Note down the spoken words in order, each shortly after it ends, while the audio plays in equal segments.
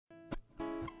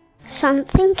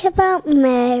something about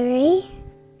Mary.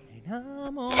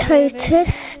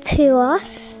 Totus Tuus.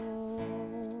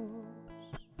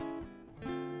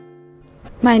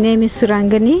 My name is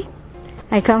Suranganee.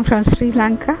 I come from Sri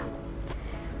Lanka.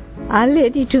 Our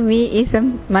Lady to me is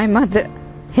my mother,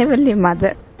 Heavenly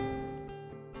Mother.